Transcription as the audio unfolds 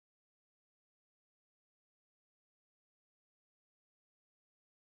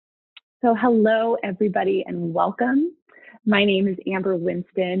So, hello, everybody, and welcome. My name is Amber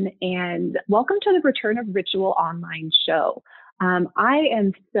Winston, and welcome to the Return of Ritual online show. I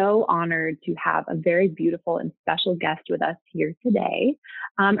am so honored to have a very beautiful and special guest with us here today.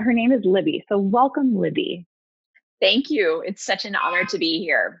 Her name is Libby. So, welcome, Libby. Thank you. It's such an honor to be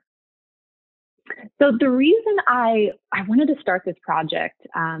here. So, the reason I wanted to start this project,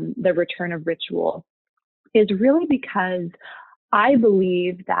 the Return of Ritual, is really because I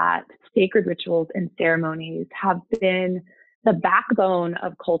believe that sacred rituals and ceremonies have been the backbone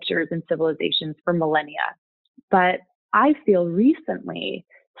of cultures and civilizations for millennia. But I feel recently,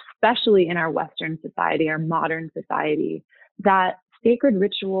 especially in our Western society, our modern society, that sacred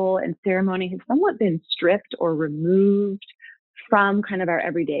ritual and ceremony has somewhat been stripped or removed from kind of our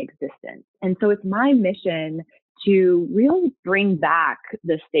everyday existence. And so it's my mission to really bring back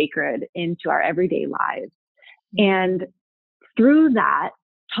the sacred into our everyday lives. And through that,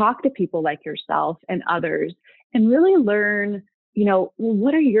 talk to people like yourself and others and really learn, well,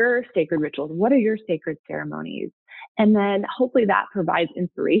 what are your sacred rituals? What are your sacred ceremonies? And then hopefully that provides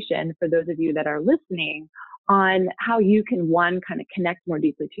inspiration for those of you that are listening on how you can, one, kind of connect more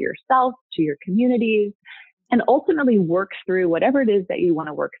deeply to yourself, to your communities, and ultimately work through whatever it is that you want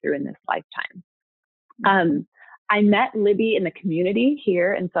to work through in this lifetime. I met Libby in the community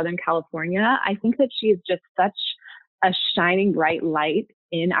here in Southern California. I think that she is just such a shining bright light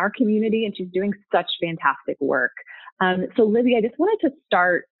in our community, and she's doing such fantastic work. So Libby, I just wanted to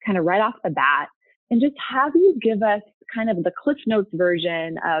start kind of right off the bat and just have you give us kind of the Cliff Notes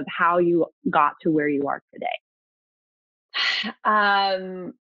version of how you got to where you are today.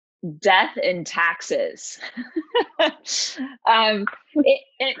 Death and taxes. And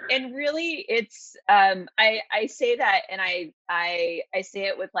really, I say that, and I say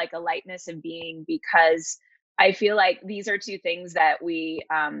it with like a lightness of being, because I feel like these are two things that we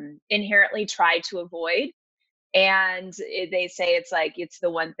inherently try to avoid. And they say it's like it's the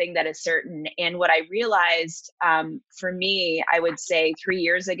one thing that is certain. And what I realized, for me, I would say 3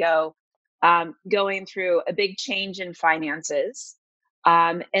 years ago, going through a big change in finances,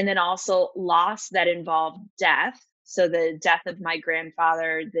 and then also loss that involved death. So the death of my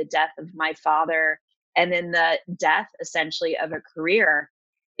grandfather, the death of my father, and then the death essentially of a career,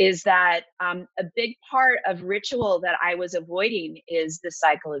 is that a big part of ritual that I was avoiding is the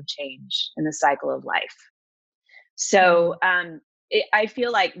cycle of change and the cycle of life. So I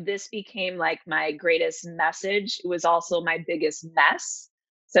feel like this became like my greatest message. It was also my biggest mess.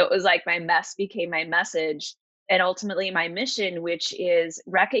 So it was like my mess became my message, and ultimately my mission, which is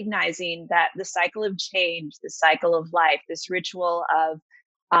recognizing that the cycle of change, the cycle of life, this ritual of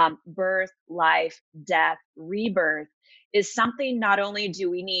birth, life, death, rebirth, is something not only do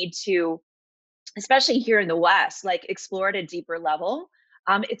we need to, especially here in the West, like explore at a deeper level.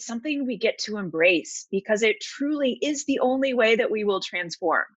 It's something we get to embrace because it truly is the only way that we will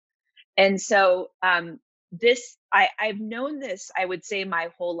transform. And so, I've known this, I would say, my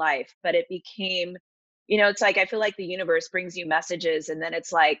whole life, but it became, it's like I feel like the universe brings you messages, and then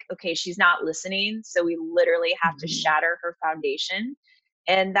it's like, okay, she's not listening. So we literally have to Mhm. shatter her foundation.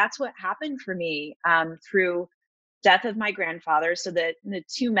 And that's what happened for me, through death of my grandfather. So the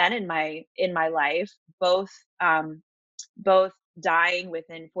two men in my life, both um, both dying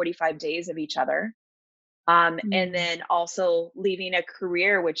within 45 days of each other, and Mm. then also leaving a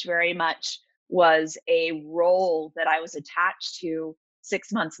career which very much was a role that I was attached to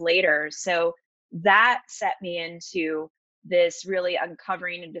 6 months later. So that set me into this really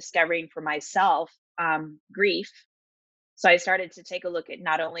uncovering and discovering for myself, grief. So I started to take a look at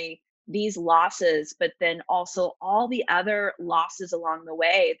not only these losses, but then also all the other losses along the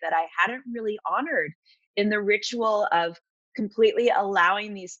way that I hadn't really honored in the ritual of completely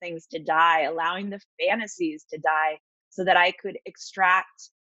allowing these things to die, allowing the fantasies to die, so that I could extract,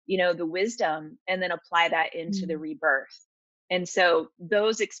 the wisdom and then apply that into the Mm. rebirth. And so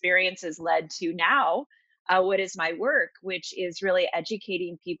those experiences led to now, what is my work, which is really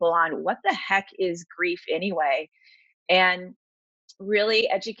educating people on what the heck is grief anyway, and really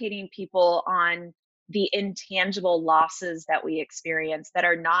educating people on the intangible losses that we experience that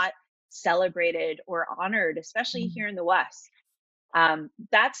are not celebrated or honored, especially Mm. here in the West.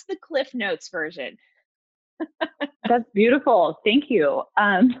 That's the Cliff Notes version. That's beautiful. Thank you.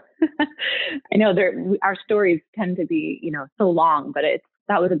 I know our stories tend to be, so long, but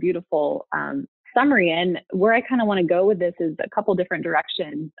that was a beautiful summary. And where I kind of want to go with this is a couple different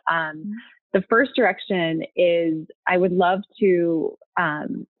directions. The first direction is I would love to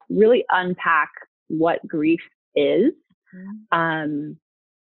really unpack what grief is. Mhm. Um,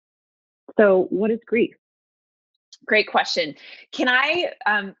 so, what is grief? Great question. Can I,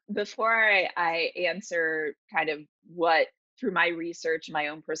 before I answer kind of what, through my research, my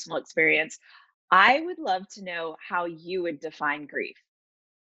own personal experience, I would love to know how you would define grief.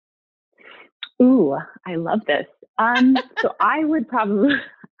 Ooh, I love this. So I would probably,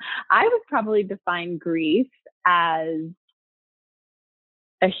 I would probably define grief as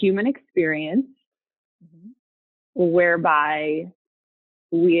a human experience Mhm. whereby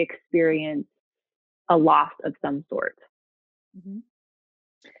we experience a loss of some sort. Mhm.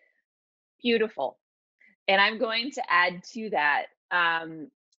 Beautiful. And I'm going to add to that,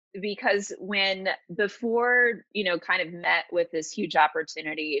 because when before, kind of met with this huge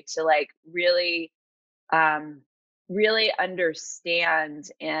opportunity to like really, um, really understand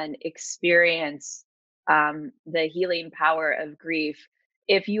and experience the healing power of grief.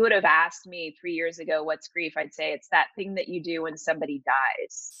 If you would have asked me 3 years ago, what's grief? I'd say it's that thing that you do when somebody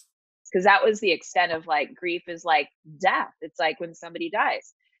dies. Because that was the extent of like grief is like death. It's like when somebody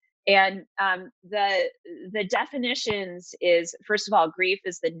dies. And the definitions is, first of all, grief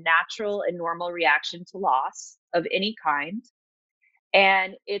is the natural and normal reaction to loss of any kind,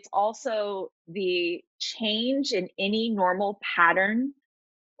 and it's also the change in any normal pattern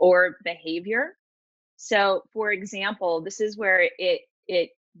or behavior. So, for example, this is where it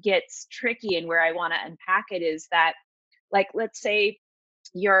gets tricky, and where I want to unpack it is that, like, let's say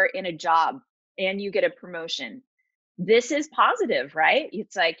you're in a job and you get a promotion. This is positive, right?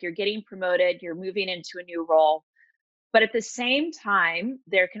 It's like you're getting promoted, you're moving into a new role. But at the same time,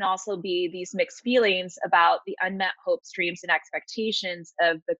 there can also be these mixed feelings about the unmet hopes, dreams, and expectations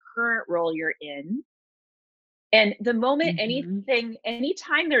of the current role you're in. And the moment Hmm.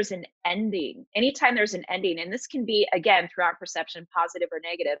 anytime there's an ending, and this can be again throughout perception, positive or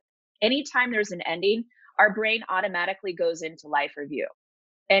negative, anytime there's an ending, our brain automatically goes into life review.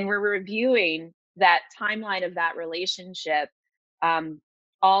 And we're reviewing that timeline of that relationship, um,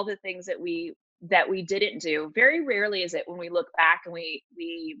 all the things that we didn't do. Very rarely is it when we look back and we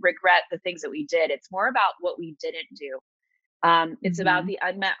regret the things that we did. It's more about what we didn't do. It's about Hmm. the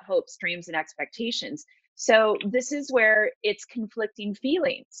unmet hopes, dreams, and expectations. So this is where it's conflicting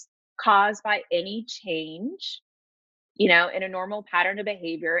feelings caused by any change, in a normal pattern of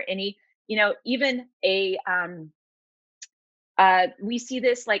behavior. Any, even a we see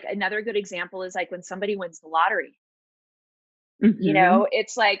this, like, another good example is like when somebody wins the lottery. Hmm.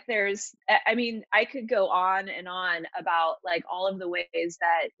 It's like I mean, I could go on and on about like all of the ways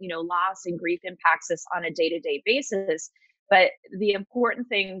that, loss and grief impacts us on a day-to-day basis. But the important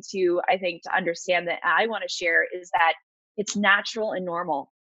thing to, I think, to understand that I want to share is that it's natural and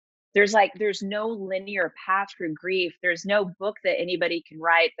normal. There's no linear path through grief. There's no book that anybody can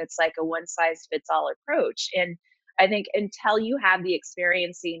write that's like a one size fits all approach. And I think until you have the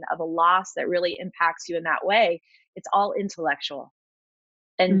experiencing of a loss that really impacts you in that way, it's all intellectual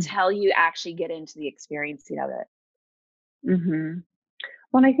until you actually get into the experiencing of it. Hmm.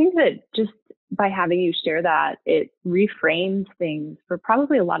 Well, and I think that just by having you share that, it reframes things for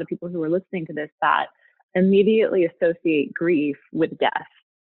probably a lot of people who are listening to this that immediately associate grief with death.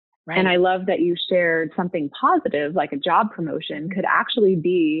 And Right. I love that you shared something positive, like a job promotion, Mhm. could actually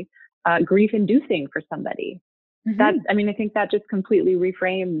be grief inducing for somebody. Mhm. I mean, I think that just completely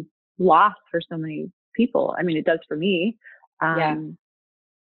reframes loss for so many people. I mean, it does for me. Yeah. Um,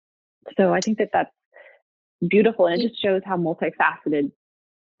 so I think that that's beautiful. And it Y- just shows how multifaceted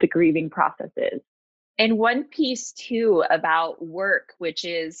the grieving process is. And one piece too about work, which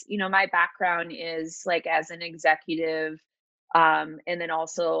is, my background is like as an executive. And then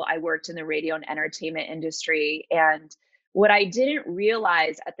also I worked in the radio and entertainment industry. And what I didn't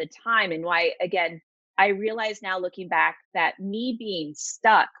realize at the time, and why, again, I realize now looking back that me being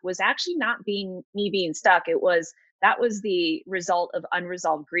stuck was actually not being me being stuck. That was the result of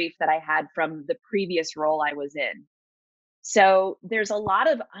unresolved grief that I had from the previous role I was in. So there's a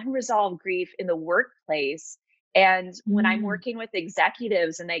lot of unresolved grief in the workplace. And when I'm Mm, working with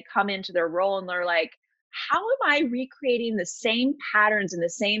executives and they come into their role and they're like, how am I recreating the same patterns and the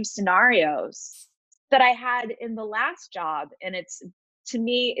same scenarios that I had in the last job? And to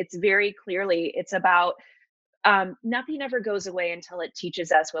me, it's very clearly, it's about nothing ever goes away until it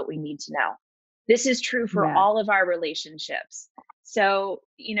teaches us what we need to know. This is true for yeah. all of our relationships. So,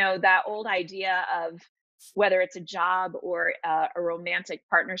 that old idea of whether it's a job or a romantic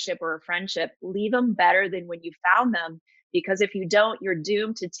partnership or a friendship, leave them better than when you found them. Because if you don't, you're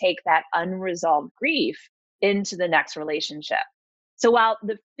doomed to take that unresolved grief into the next relationship. So while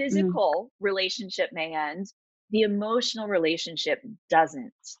the Mm, physical relationship may end, the emotional relationship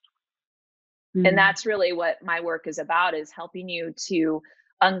doesn't. And mm, that's really what my work is about, is helping you to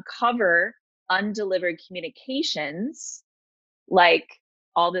uncover undelivered communications, like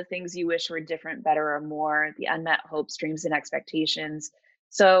all the things you wish were different, better, or more, the unmet hopes, dreams, and expectations.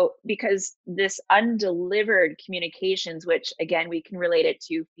 So, because this undelivered communications, which again, we can relate it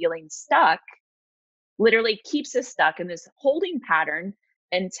to feeling stuck, literally keeps us stuck in this holding pattern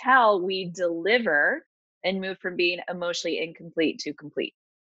until we deliver and move from being emotionally incomplete to complete.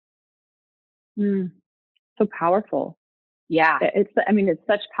 Mm, so powerful. Yeah. I mean, it's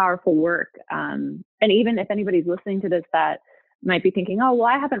such powerful work. And even if anybody's listening to this that might be thinking, oh, well,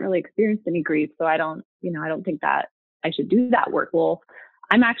 I haven't really experienced any grief, so I don't, I don't think that I should do that work. Well,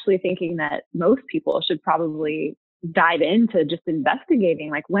 I'm actually thinking that most people should probably dive into just investigating,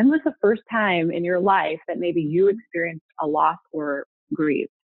 like, when was the first time in your life that maybe you experienced a loss or grief?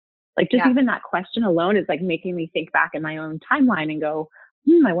 Like, just Yeah. even that question alone is like making me think back in my own timeline and go,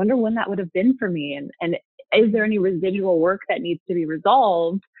 I wonder when that would have been for me. And is there any residual work that needs to be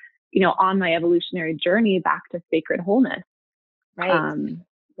resolved, on my evolutionary journey back to sacred wholeness? Right. I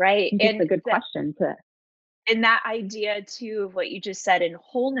Right. think it's a good question to. And that idea too of what you just said in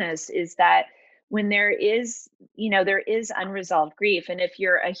wholeness is that when there is unresolved grief. And if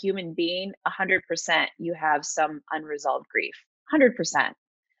you're a human being, 100% you have some unresolved grief. 100%.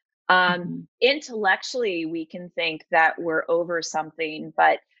 Mhm. Intellectually, we can think that we're over something,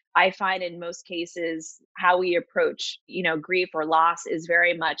 but I find in most cases how we approach, grief or loss is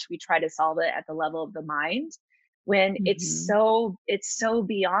very much we try to solve it at the level of the mind when Mhm. it's so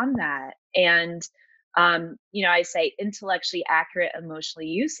beyond that. And I say intellectually accurate, emotionally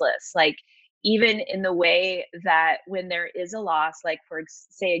useless. Like even in the way that when there is a loss, like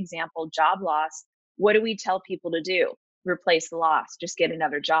say example, job loss, what do we tell people to do? Replace the loss, just get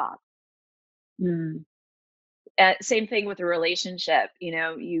another job. Mm. Same thing with a relationship.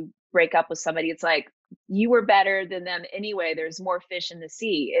 You break up with somebody, it's like you were better than them anyway. There's more fish in the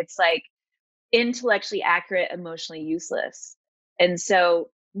sea. It's like intellectually accurate, emotionally useless. And so,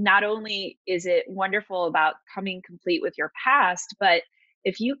 not only is it wonderful about coming complete with your past, but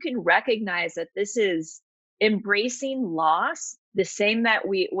if you can recognize that this is embracing loss, the same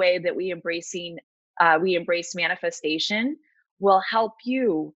way that we embrace manifestation, will help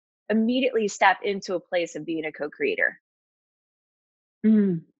you immediately step into a place of being a co-creator.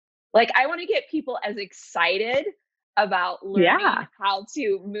 Mm. Like, I want to get people as excited about learning Yeah. how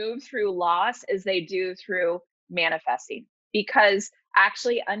to move through loss as they do through manifesting, because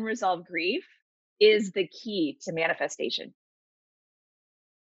actually, unresolved grief is the key to manifestation.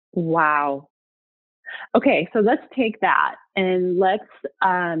 Wow. Okay, so let's take that and let's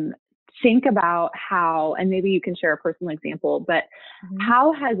think about how, and maybe you can share a personal example, but Mhm.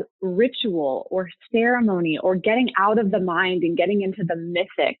 how has ritual or ceremony or getting out of the mind and getting into the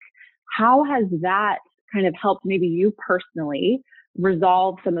mythic, how has that kind of helped maybe you personally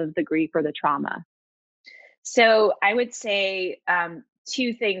resolve some of the grief or the trauma? So, I would say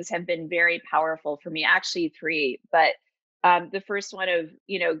two things have been very powerful for me, actually, three. But the first one of,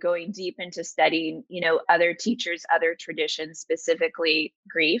 going deep into studying, other teachers, other traditions, specifically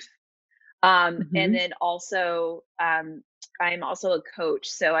grief. And Hmm. then also, I'm also a coach.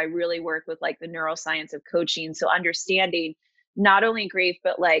 So I really work with like the neuroscience of coaching. So understanding not only grief,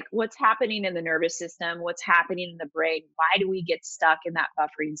 but like what's happening in the nervous system, what's happening in the brain, why do we get stuck in that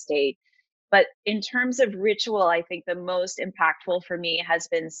buffering state? But in terms of ritual, I think the most impactful for me has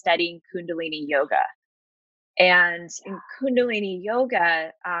been studying Kundalini yoga. And in Kundalini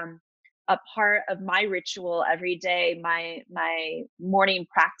yoga, a part of my ritual every day, my morning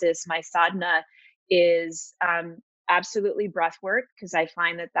practice, my sadhana, is absolutely breath work, because I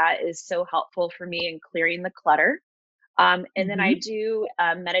find that that is so helpful for me in clearing the clutter. And then I Hmm. do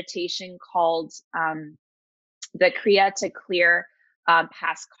a meditation called the Kriya to clear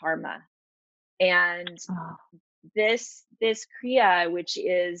past karma. And Oh. this kriya, which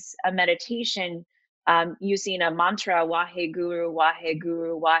is a meditation using a mantra, Wahe Guru, Wahe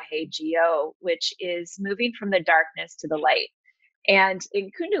Guru, Wahe Gyo, which is moving from the darkness to the light. And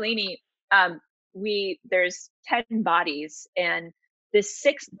in Kundalini, there's 10 bodies, and the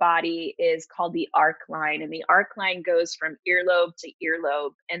sixth body is called the arc line, and the arc line goes from earlobe to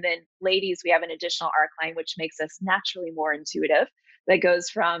earlobe. And then, ladies, we have an additional arc line, which makes us naturally more intuitive, that goes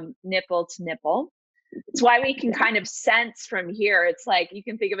from nipple to nipple. It's why we can kind of sense from here. It's like you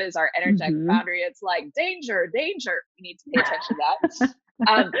can think of it as our energetic Hmm. boundary. It's like danger, danger. We need to pay attention to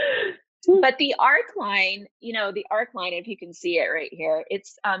that. But the arc line, the arc line, if you can see it right here,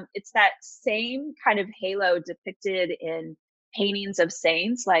 it's that same kind of halo depicted in paintings of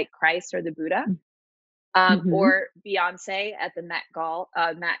saints like Christ or the Buddha, Hmm. or Beyonce at the Met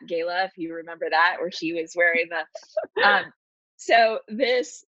Gala, if you remember that, where she was wearing the. So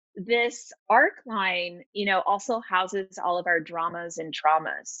this arc line, also houses all of our dramas and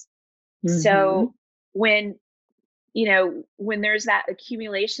traumas. So Hmm. when, when there's that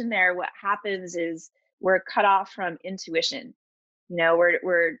accumulation there, what happens is we're cut off from intuition.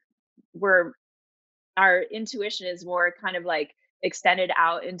 We're our intuition is more kind of like extended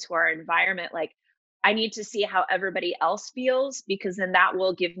out into our environment. Like, I need to see how everybody else feels because then that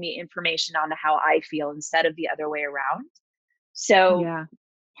will give me information on how I feel instead of the other way around. So Yeah.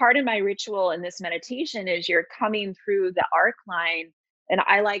 part of my ritual in this meditation is you're coming through the arc line. And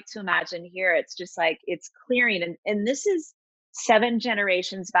I like to imagine here, it's just like it's clearing. And this is 7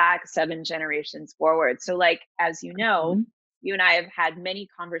 generations back, 7 generations forward. So, like, as you know, Mhm. you and I have had many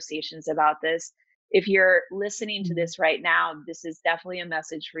conversations about this. If you're listening to Mhm. this right now, this is definitely a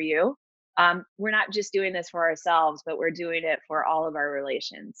message for you. We're not just doing this for ourselves, but we're doing it for all of our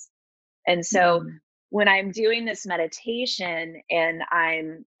relations. And so Mm. when I'm doing this meditation and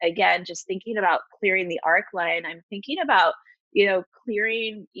I'm again just thinking about clearing the arc line, I'm thinking about,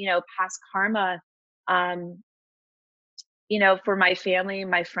 clearing, past karma, um, for my family,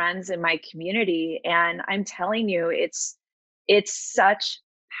 my friends, and my community. And I'm telling you, it's such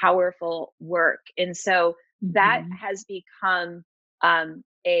powerful work. And so that Mhm. has become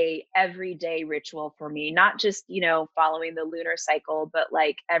a everyday ritual for me, not just, following the lunar cycle, but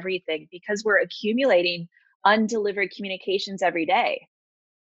like everything, because we're accumulating undelivered communications every day.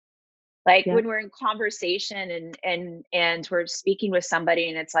 Like Yep. when we're in conversation and we're speaking with somebody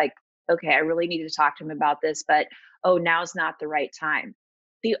and it's like, okay, I really need to talk to him about this, but oh, now's not the right time.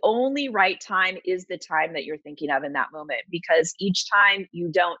 The only right time is the time that you're thinking of in that moment, because each time you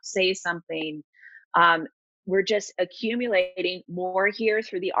don't say something, um, we're just accumulating more here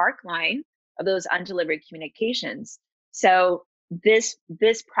through the arc line of those undelivered communications. So this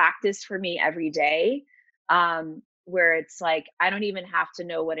practice for me every day, where it's like I don't even have to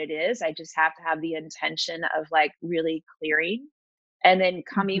know what it is. I just have to have the intention of like really clearing and then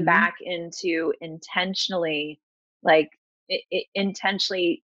coming Mhm. back into intentionally, like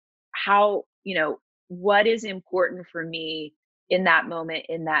intentionally how, what is important for me in that moment,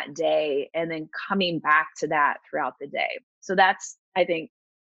 in that day, and then coming back to that throughout the day. So that's, I think,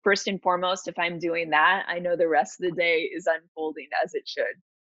 first and foremost, if I'm doing that, I know the rest of the day is unfolding as it should.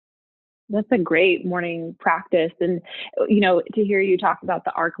 That's a great morning practice. And, to hear you talk about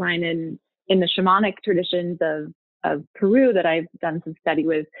the arc line in the shamanic traditions of Peru that I've done some study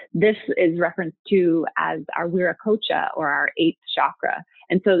with, this is referenced to as our Viracocha, or our eighth chakra.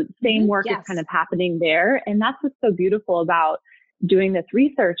 And so same work is kind Yes. of happening there. And that's what's so beautiful about doing this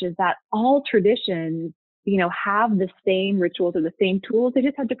research, is that all traditions, have the same rituals or the same tools. They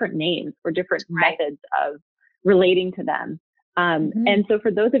just have different names or different Right. methods of relating to them. Hmm. And so for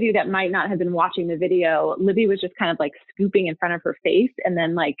those of you that might not have been watching the video, Libby was just kind of like scooping in front of her face and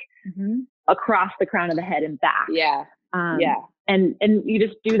then like Hmm. across the crown of the head and back. Yeah. Um, Yeah. and you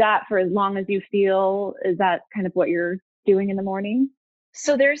just do that for as long as you feel. Is that kind of what you're doing in the morning?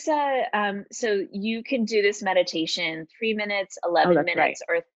 So there's so you can do this meditation 3 minutes, Oh, 11 that's right. minutes,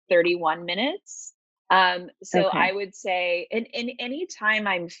 or 31 minutes. So I Okay. would say, in any time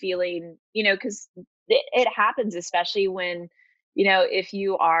I'm feeling, because it happens, especially when, if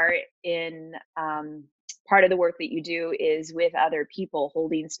you are in, part of the work that you do is with other people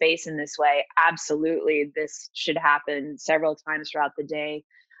holding space in this way. Absolutely, this should happen several times throughout the day.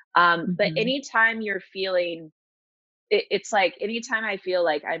 But Hmm. anytime you're feeling, it's like anytime I feel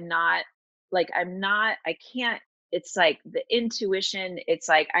like I can't, it's like the intuition, it's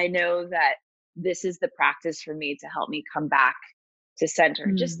like I know that this is the practice for me to help me come back to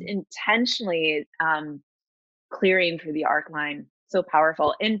center, just Mm. intentionally clearing through the arc line. So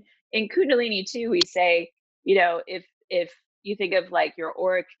powerful. And in Kundalini too, we say, if you think of like your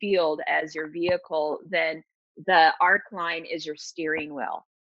auric field as your vehicle, then the arc line is your steering wheel.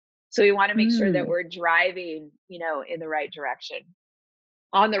 So we want to make sure that Mm. we're driving, in the right direction,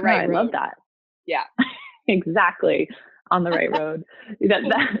 on the Oh, right I love road. that. Yeah. Exactly. On the right road.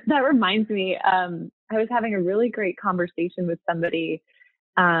 That reminds me. I was having a really great conversation with somebody,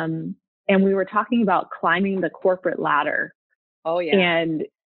 um, and we were talking about climbing the corporate ladder. Oh yeah.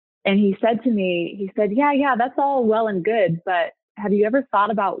 And he said to me, he said, "Yeah, yeah, that's all well and good, but have you ever thought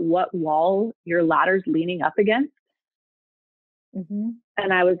about what wall your ladder's leaning up against?" Hmm.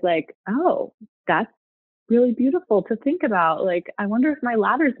 And I was like, "Oh, that's really beautiful to think about. Like, I wonder if my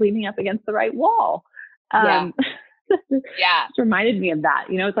ladder's leaning up against the right wall." Yeah. Um, just Yeah. reminded me of that.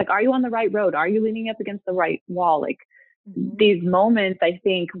 It's like, are you on the right road? Are you leaning up against the right wall? Like, Hmm. these moments, I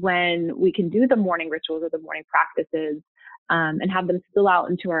think, when we can do the morning rituals or the morning practices, and have them spill out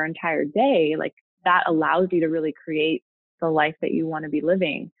into our entire day, like that allows you to really create the life that you want to be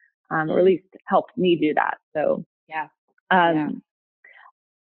living. or at least helped me do that. So, Yeah.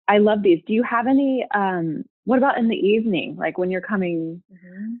 I love these. Do you have any, what about in the evening? Like when you're coming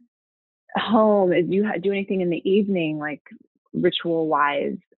home, do you do anything in the evening, like ritual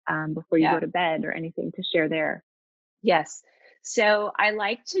wise, before you go to bed or anything to share there? Yes. So I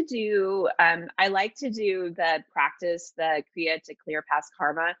like to do the practice, the Kriya to clear past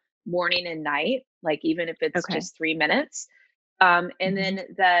karma morning and night, like even if it's Okay. just 3 minutes. And then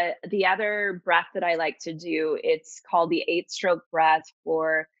the other breath that I like to do, it's called the 8 stroke breath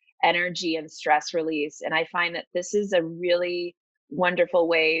for energy and stress release. And I find that this is a really wonderful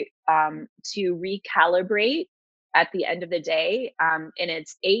way to recalibrate at the end of the day. And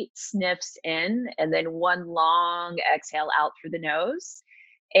it's 8 sniffs in and then 1 long exhale out through the nose.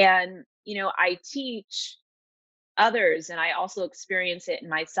 And, I teach others, and I also experience it in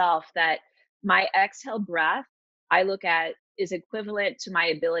myself, that my exhale breath, I look at is equivalent to my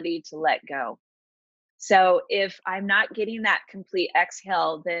ability to let go. So if I'm not getting that complete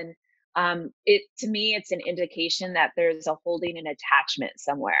exhale, then it to me it's an indication that there's a holding and attachment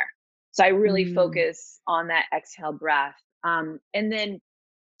somewhere. So I really focus on that exhale breath. And then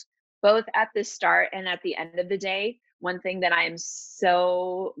both at the start and at the end of the day, one thing that I am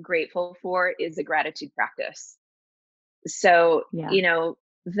so grateful for is the gratitude practice. So,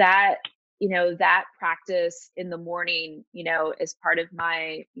 that, that practice in the morning, is part of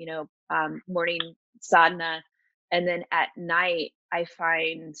my, morning sadhana. And then at night, I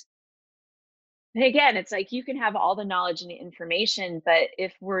find, and again, it's like you can have all the knowledge and the information, but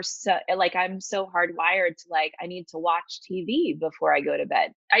if we're so like, I'm so hardwired to like, I need to watch TV before I go to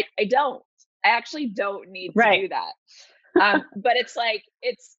bed. I don't. I actually don't need to do that. But it's like,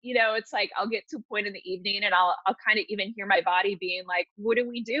 it's like I'll get to a point in the evening and I'll kind of even hear my body being like, what are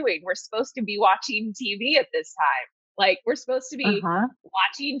we doing? We're supposed to be watching TV at this time. Like we're supposed to be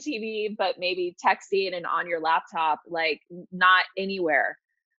watching TV, but maybe texting and on your laptop, like not anywhere.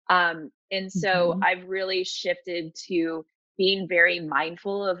 And so I've really shifted to being very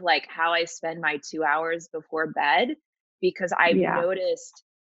mindful of like how I spend my 2 hours before bed, because I've noticed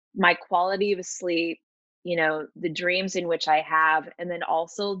my quality of sleep, the dreams in which I have, and then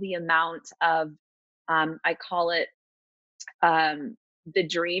also the amount of, I call it the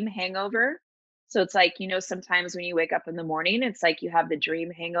dream hangover. So it's like, sometimes when you wake up in the morning, it's like you have the dream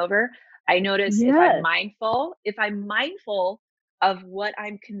hangover. I notice if I'm mindful of what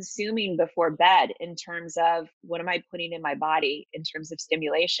I'm consuming before bed in terms of what am I putting in my body in terms of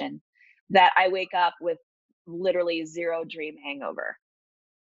stimulation, that I wake up with literally zero dream hangover.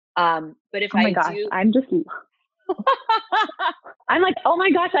 But if oh my gosh, I'm like, oh my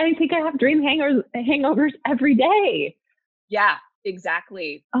gosh, I think I have dream hangovers every day. Yeah,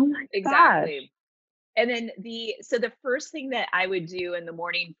 exactly. Oh my Exactly. gosh. And then the first thing that I would do in the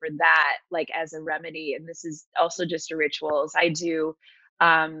morning for that, like as a remedy, and this is also just a ritual, is I do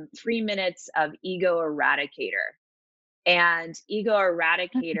 3 minutes of ego eradicator. And ego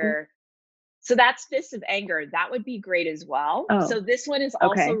eradicator, so that's fists of anger. That would be great as well. So this one is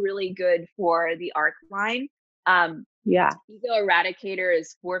also really good for the arc line. Ego eradicator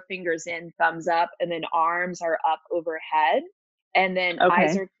is 4 fingers in, thumbs up, and then arms are up overhead. And then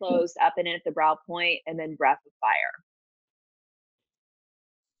eyes are closed, up and in at the brow point, and then breath of fire.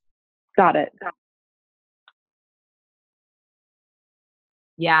 Got it.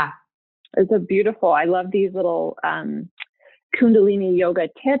 Yeah. It's a beautiful, I love these little Kundalini yoga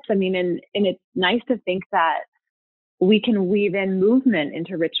tips. I mean, and it's nice to think that we can weave in movement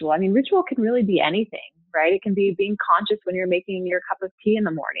into ritual. I mean, ritual can really be anything, right? It can be being conscious when you're making your cup of tea in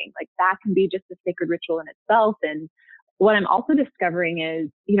the morning. Like that can be just a sacred ritual in itself. And what I'm also discovering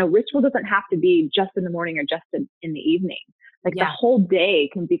is, ritual doesn't have to be just in the morning or just in the evening. Like the whole day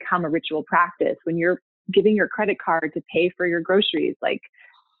can become a ritual practice. When you're giving your credit card to pay for your groceries, like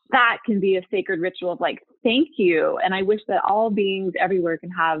that can be a sacred ritual of like, thank you. And I wish that all beings everywhere can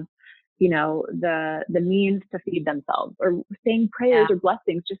have, the means to feed themselves, or saying prayers or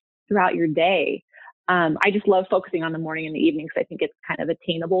blessings just throughout your day. I just love focusing on the morning and the evening because I think it's kind of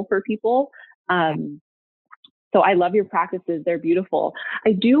attainable for people. So I love your practices. They're beautiful.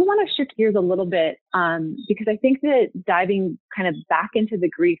 I do want to shift gears a little bit because I think that diving kind of back into the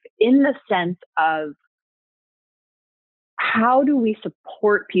grief in the sense of how do we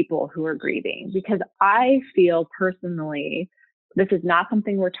support people who are grieving? Because I feel personally, this is not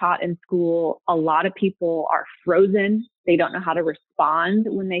something we're taught in school. A lot of people are frozen. They don't know how to respond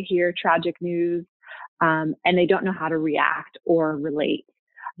when they hear tragic news, and they don't know how to react or relate.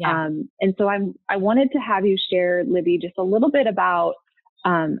 And so I wanted to have you share, Libby, just a little bit about,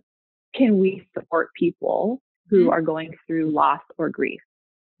 can we support people who are going through loss or grief?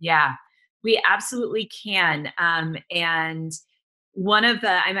 Yeah, we absolutely can. And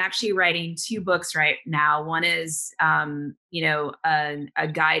I'm actually writing two books right now. One is, a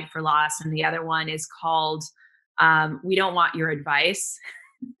guide for loss, and the other one is called We Don't Want Your Advice,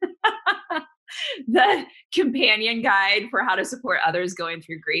 the companion guide for how to support others going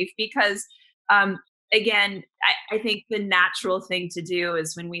through grief. Because, um, again, I think the natural thing to do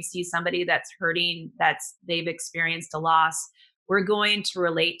is when we see somebody that's hurting, they've experienced a loss, we're going to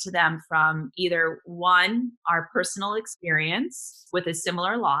relate to them from either one, our personal experience with a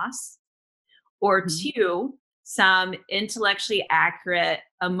similar loss, or Mhm. two, some intellectually accurate,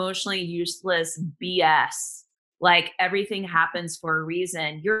 emotionally useless BS. Like everything happens for a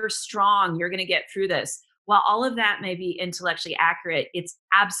reason. You're strong. You're going to get through this. While all of that may be intellectually accurate, it's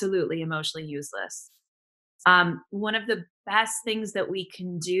absolutely emotionally useless. One of the best things that we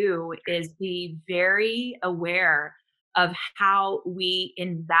can do is be very aware of how we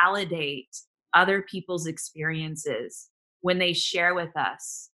invalidate other people's experiences when they share with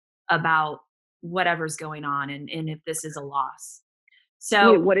us about whatever's going on, and if this is a loss. Wait,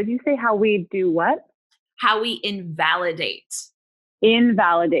 So, what did you say? How we do what? how we invalidate.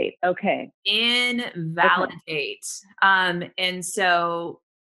 Invalidate. Okay. Okay. Invalidate. And so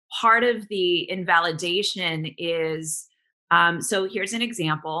part of the invalidation is, so here's an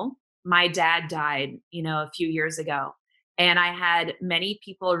example. My dad died, a few years ago. And I had many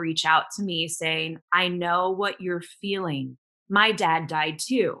people reach out to me saying, I know what you're feeling. My dad died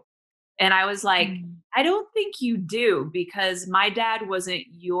too. And I was like, Mm. I don't think you do, because my dad wasn't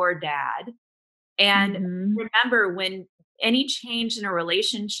your dad. And Mhm. remember, when any change in a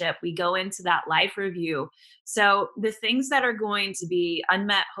relationship, we go into that life review. So the things that are going to be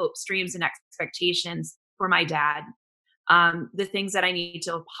unmet hopes, dreams, and expectations for my dad, the things that I need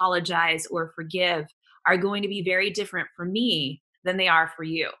to apologize or forgive, are going to be very different for me than they are for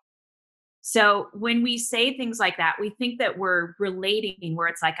you. So when we say things like that, we think that we're relating, where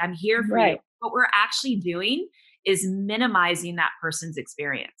it's like, I'm here for you. Right. What we're actually doing is minimizing that person's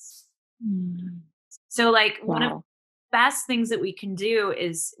experience. Mm. So, like, one of Wow. best things that we can do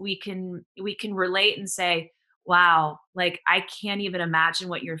is we can relate and say, wow, like, I can't even imagine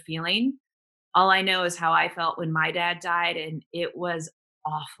what you're feeling. All I know is how I felt when my dad died, and it was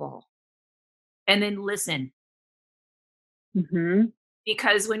awful. And then listen, Mhm.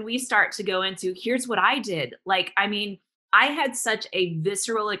 because when we start to go into, here's what I did, like, I mean, I had such a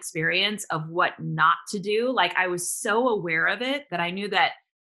visceral experience of what not to do. Like, I was so aware of it that I knew that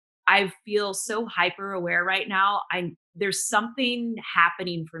I feel so hyper aware right now. There's something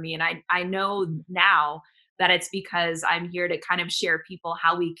happening for me, and I know now that it's because I'm here to kind of share people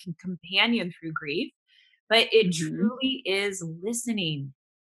how we can companion through grief. But it Mhm. truly is listening.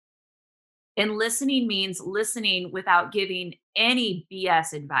 And listening means listening without giving any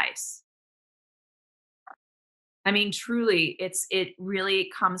BS advice. I mean, truly, it really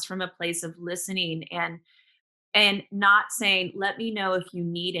comes from a place of listening, and not saying, let me know if you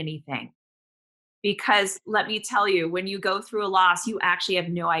need anything. Because let me tell you, when you go through a loss, you actually have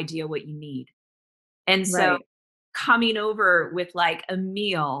no idea what you need. And so Right. coming over with like a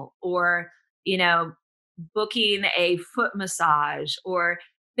meal, or, you know, booking a foot massage, or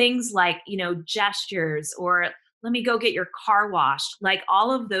things like, gestures, or let me go get your car washed, like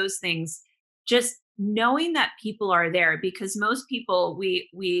all of those things, just knowing that people are there. Because most people,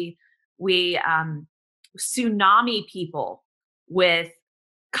 we tsunami people with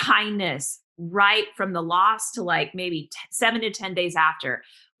kindness right from the loss to like maybe 7 to 10 days after.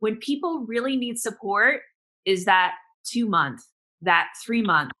 When people really need support is that 2 month, that 3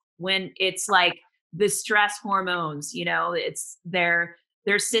 month, when it's like the stress hormones, it's their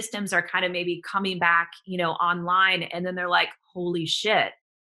systems are kind of maybe coming back, online, and then they're like, holy shit,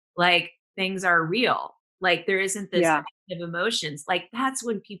 like things are real. Like there isn't this Yeah. of emotions. Like that's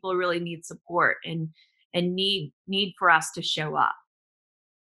when people really need support, and need for us to show up.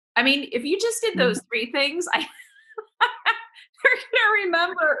 I mean, if you just did Mm. those 3 things, they're gonna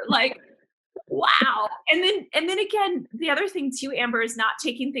remember, like, wow. And then again, the other thing too, Amber, is not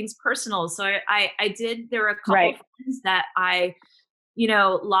taking things personal. So I did there were a couple Right. friends that I,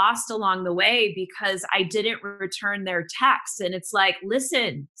 lost along the way because I didn't return their texts, and it's like,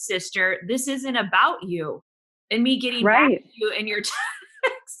 "Listen, sister, this isn't about you and me getting back Right. to you and your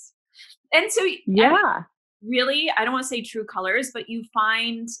texts." And so, I mean, Yeah. really, I don't wanna say true colors, but you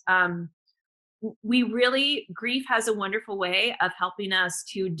find, we really grief has a wonderful way of helping us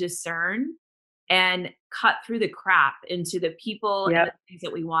to discern and cut through the crap into the people and the Yep. things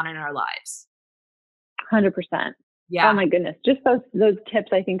that we want in our lives. 100%. Oh Yeah. my goodness. Just those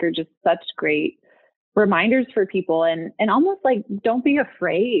tips I think are just such great reminders for people, and almost like, don't be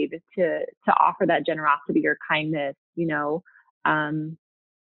afraid to offer that generosity or kindness,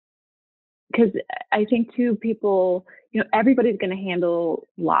 because I think too, people, everybody's going to handle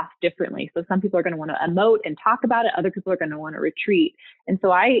loss differently. So some people are going to want to emote and talk about it. Other people are going to want to retreat. And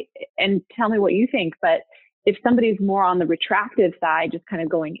so and tell me what you think, but if somebody's more on the retractive side, just kind of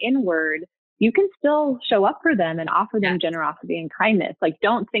going inward, you can still show up for them and offer them generosity and kindness. Like,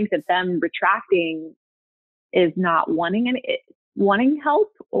 don't think that them retracting is not wanting help.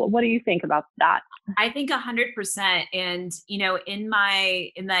 What do you think about that? I think 100%. And, in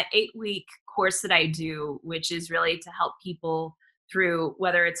that 8-week course that I do, which is really to help people through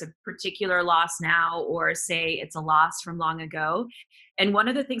whether it's a particular loss now or say it's a loss from long ago. And one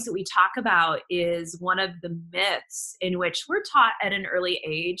of the things that we talk about is one of the myths in which we're taught at an early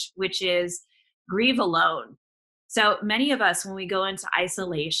age, which is grieve alone. So many of us, when we go into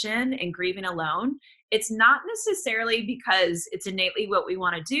isolation and grieving alone, it's not necessarily because it's innately what we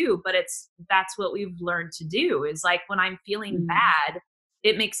want to do, but that's what we've learned to do. Is like, when I'm feeling bad,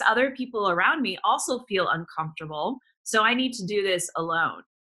 it makes other people around me also feel uncomfortable. So I need to do this alone.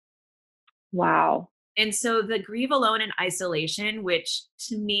 Wow. And so the grieve alone in isolation, which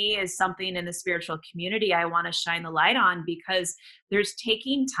to me is something in the spiritual community I want to shine the light on, because there's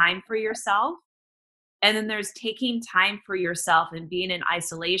taking time for yourself. And then there's taking time for yourself and being in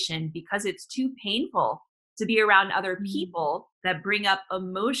isolation because it's too painful to be around other people that bring up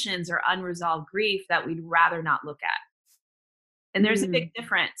emotions or unresolved grief that we'd rather not look at. And there's a big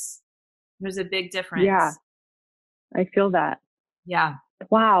difference. There's a big difference. Yeah, I feel that. Yeah.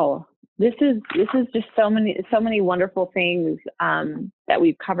 Wow. This is just so many wonderful things that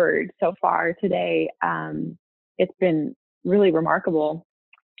we've covered so far today. It's been really remarkable.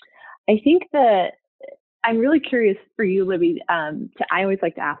 I think that I'm really curious for you, Libby. I always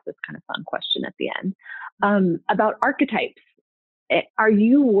like to ask this kind of fun question at the end about archetypes. Are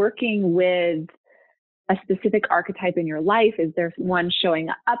you working with a specific archetype in your life? Is there one showing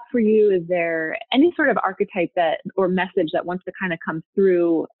up for you? Is there any sort of archetype or message that wants to kind of come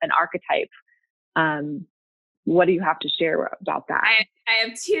through an archetype? What do you have to share about that? I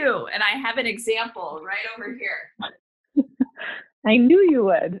have two, and I have an example right over here. I knew you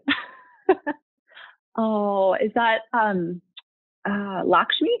would. Oh, is that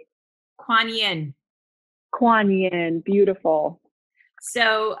Lakshmi? Kuan Yin. Kuan Yin, beautiful.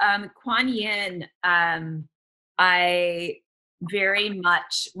 So Kuan Yin, I very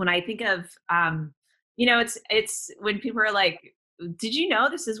much, when I think of, it's when people are like, did you know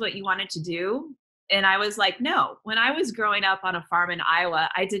this is what you wanted to do? And I was like, no. When I was growing up on a farm in Iowa,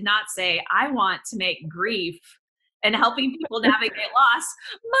 I did not say, I want to make grief and helping people navigate loss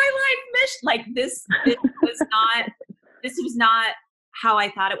my life mission. Like this was not how I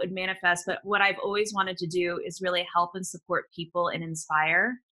thought it would manifest. But what I've always wanted to do is really help and support people and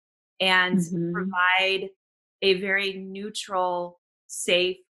inspire and provide a very neutral,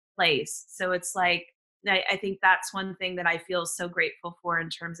 safe place. So it's like, I think that's one thing that I feel so grateful for in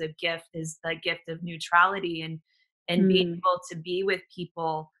terms of gift, is the gift of neutrality and being able to be with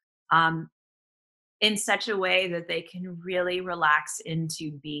people in such a way that they can really relax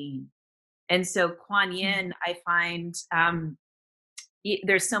into being. And so Kuan Yin, I find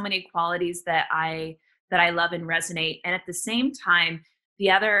there's so many qualities that I love and resonate. And at the same time, the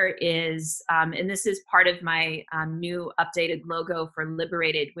other is, and this is part of my new updated logo for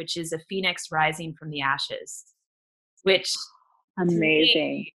Liberated, which is a phoenix rising from the ashes, which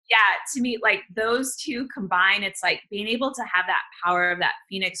amazing. To me, like those two combine, it's like being able to have that power of that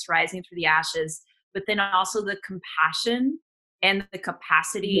phoenix rising through the ashes, but then also the compassion and the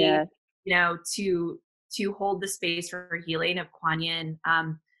capacity, to hold the space for healing of Kuan Yin.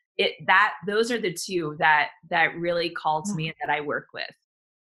 Those are the two that really call to me and that I work with.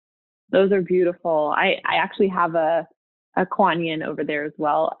 Those are beautiful. I actually have a Kuan Yin over there as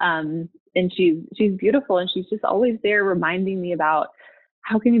well. And she's beautiful, and she's just always there reminding me about,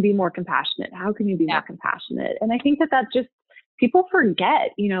 how can you be more compassionate? How can you be more compassionate? And I think that just, people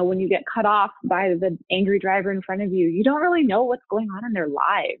forget, when you get cut off by the angry driver in front of you, you don't really know what's going on in their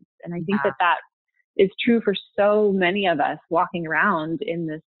lives. And I think that is true for so many of us walking around in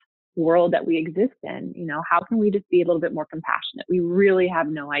this world that we exist in. How can we just be a little bit more compassionate? We really have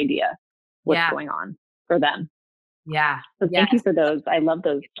no idea what's going on for them. Yeah. So thank you for those. I love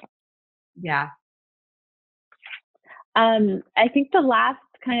those. Yeah. I think the last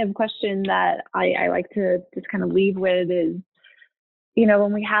kind of question that I like to just kind of leave with is,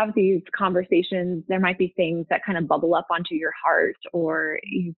 when we have these conversations, there might be things that kind of bubble up onto your heart, or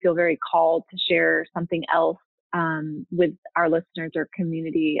you feel very called to share something else with our listeners or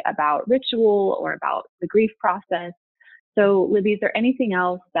community about ritual or about the grief process. So, Libby, is there anything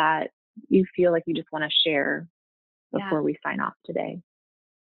else that you feel like you just want to share Yeah. before we sign off today?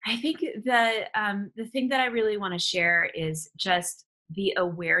 I think the thing that I really want to share is just the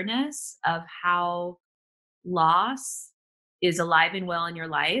awareness of how loss is alive and well in your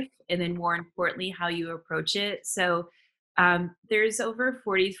life, and then more importantly, how you approach it. So there's over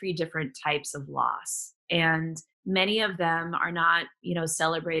 43 different types of loss, and many of them are not,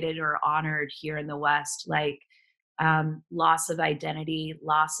 celebrated or honored here in the West, like loss of identity,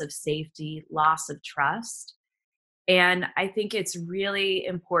 loss of safety, loss of trust. And I think it's really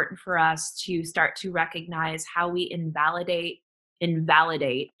important for us to start to recognize how we invalidate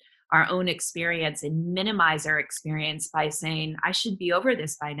our own experience and minimize our experience by saying, I should be over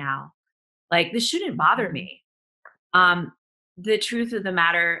this by now. Like, this shouldn't bother Mhm. me. Um, the truth of the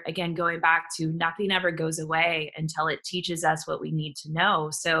matter, again, going back to nothing ever goes away until it teaches us what we need to know.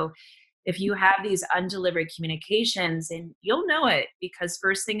 So if you have these undelivered communications, and you'll know it because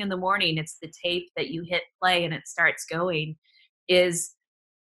first thing in the morning, it's the tape that you hit play and it starts going, is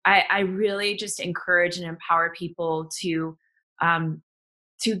I really just encourage and empower people um,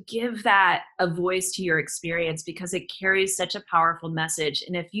 to give that a voice to your experience, because it carries such a powerful message.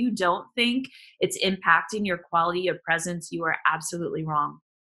 And if you don't think it's impacting your quality of presence, you are absolutely wrong.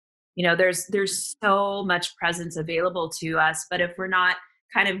 There's so much presence available to us, but if we're not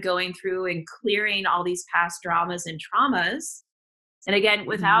kind of going through and clearing all these past dramas and traumas, and again,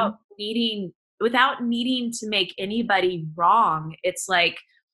 Mhm. without needing to make anybody wrong, it's like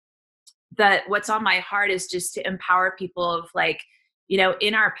that what's on my heart is just to empower people of, like,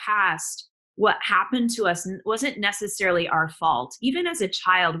 in our past, what happened to us wasn't necessarily our fault. Even as a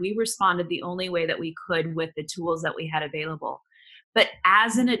child, we responded the only way that we could with the tools that we had available. But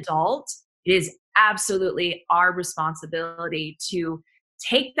as an adult, it is absolutely our responsibility to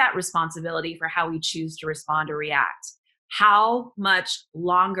take that responsibility for how we choose to respond or react. How much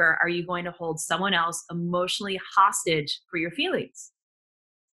longer are you going to hold someone else emotionally hostage for your feelings?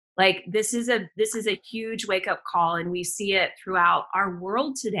 Like, this is a huge wake up call, and we see it throughout our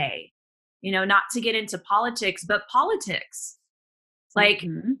world today. Not to get into politics, but politics. Like,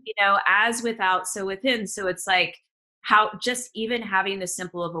 Mhm. as without, so within. So it's like, how just even having the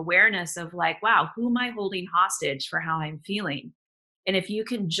simple of awareness of, like, wow, who am I holding hostage for how I'm feeling? And if you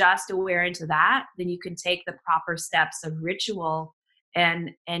can just aware into that, then you can take the proper steps of ritual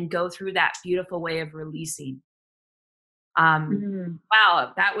and go through that beautiful way of releasing. um Mm.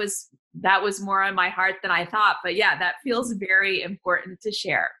 wow, that was more on my heart than I thought, but yeah, that feels very important to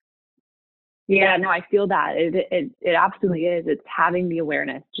share. Yeah, no, I feel that. It absolutely is. It's having the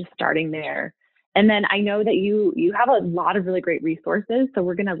awareness, just starting there. And then I know that you have a lot of really great resources, so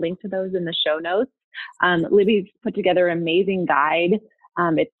we're going to link to those in the show notes. Libby's put together an amazing guide.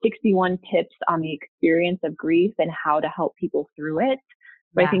 It's 61 tips on the experience of grief and how to help people through it.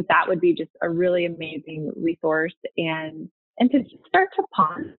 So I Yeah. think that would be just a really amazing resource, and to start to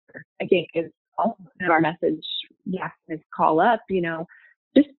ponder again, because also kind of our message, yeah, is call up.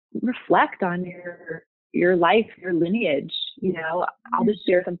 Just reflect on your life, your lineage. I'll just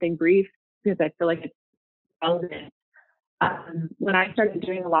share something brief because I feel like it's relevant. When I started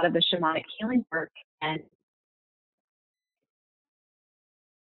doing a lot of the shamanic healing work and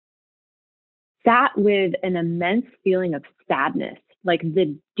sat with an immense feeling of sadness, like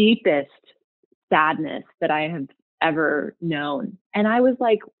the deepest sadness that I have ever known. And I was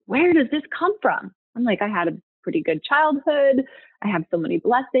like, where does this come from? I'm like, I had a pretty good childhood. I have so many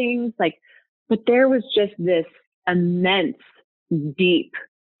blessings. But there was just this immense, deep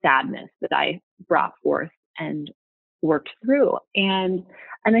sadness that I brought forth and worked through. And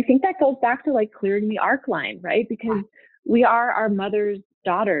I think that goes back to like clearing the arc line, right? Because we are our mother's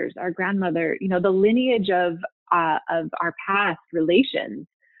daughters, our grandmother, the lineage of our past relations.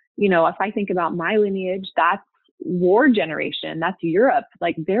 If I think about my lineage, that's war generation, that's Europe.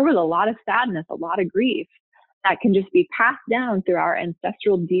 Like there was a lot of sadness, a lot of grief that can just be passed down through our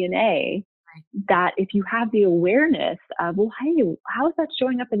ancestral DNA. That if you have the awareness of, well, hey, how is that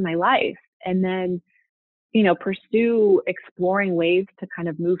showing up in my life? And then, pursue exploring ways to kind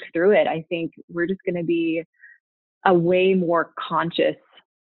of move through it. I think we're just going to be a way more conscious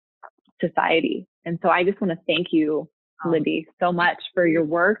society. And so I just want to thank you, Oh, Libby, so thank much for you. your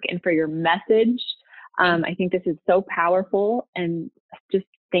work and for your message. Thank I think this is so powerful, and just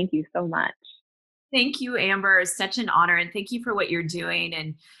thank you so much. Thank you, Amber. It's such an honor. And thank you for what you're doing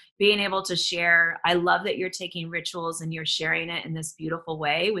and being able to share. I love that you're taking rituals and you're sharing it in this beautiful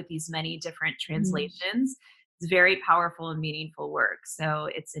way with these many different Mm. translations. It's very powerful and meaningful work. So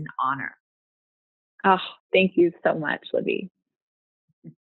it's an honor. Oh, thank you so much, Libby.